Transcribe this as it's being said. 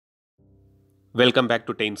Welcome back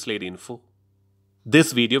to Tainslade Info.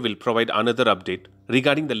 This video will provide another update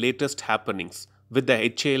regarding the latest happenings with the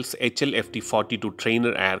HAL's HLFT-42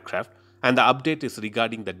 trainer aircraft, and the update is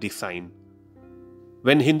regarding the design.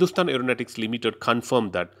 When Hindustan Aeronautics Limited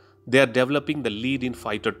confirmed that they are developing the lead-in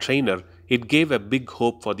fighter trainer, it gave a big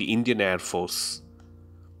hope for the Indian Air Force.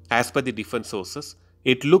 As per the defense sources,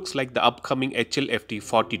 it looks like the upcoming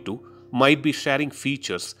HLFT-42 might be sharing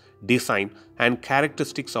features, design and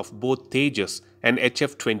characteristics of both Tejas and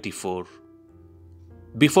HF-24.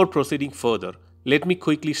 Before proceeding further, let me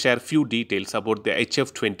quickly share few details about the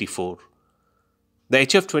HF-24. The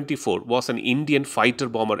HF-24 was an Indian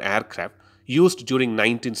fighter-bomber aircraft used during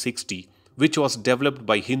 1960, which was developed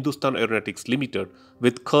by Hindustan Aeronautics Limited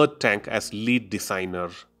with Kurt Tank as lead designer.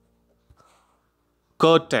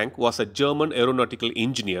 Kurt Tank was a German aeronautical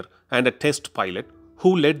engineer and a test pilot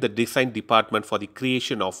who led the design department for the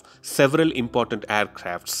creation of several important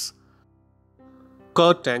aircrafts.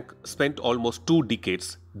 Kurt Tank spent almost 2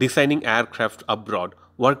 decades designing aircraft abroad,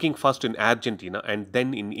 working first in Argentina and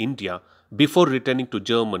then in India before returning to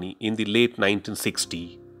Germany in the late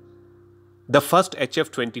 1960s. The first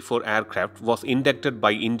HF-24 aircraft was inducted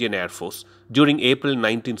by Indian Air Force during April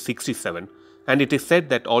 1967, and it is said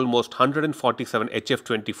that almost 147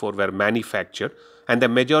 HF-24 were manufactured and the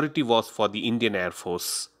majority was for the Indian Air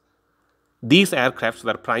Force. These aircrafts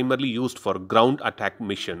were primarily used for ground attack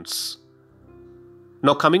missions.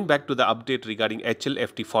 Now coming back to the update regarding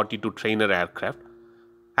HLFT-42 trainer aircraft,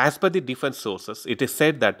 as per the defense sources, it is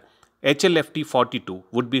said that HLFT-42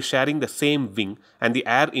 would be sharing the same wing and the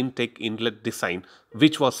air intake inlet design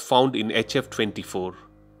which was found in HF-24.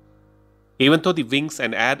 Even though the wings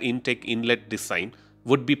and air intake inlet design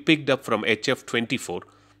would be picked up from HF-24,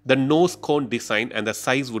 the nose cone design and the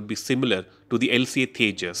size would be similar to the LCA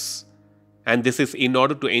Tejas. And this is in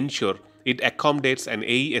order to ensure it accommodates an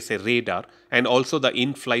AESA radar and also the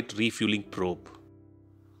in-flight refueling probe.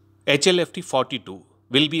 HLFT-42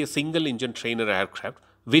 will be a single-engine trainer aircraft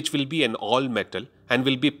which will be an all-metal and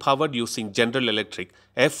will be powered using General Electric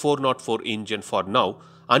F404 engine for now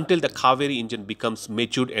until the Kaveri engine becomes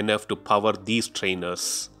matured enough to power these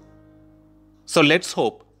trainers. So let's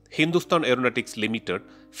hope Hindustan Aeronautics Limited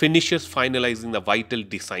finishes finalizing the vital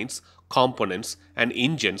designs, components and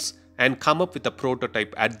engines and come up with a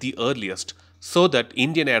prototype at the earliest so that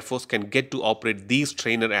Indian Air Force can get to operate these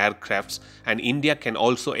trainer aircrafts and India can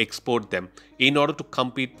also export them in order to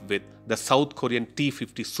compete with the South Korean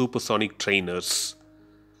T-50 supersonic trainers.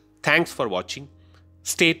 Thanks for watching.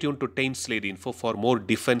 Stay tuned to Tainslade Info for more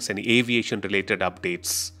defense and aviation related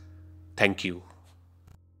updates. Thank you.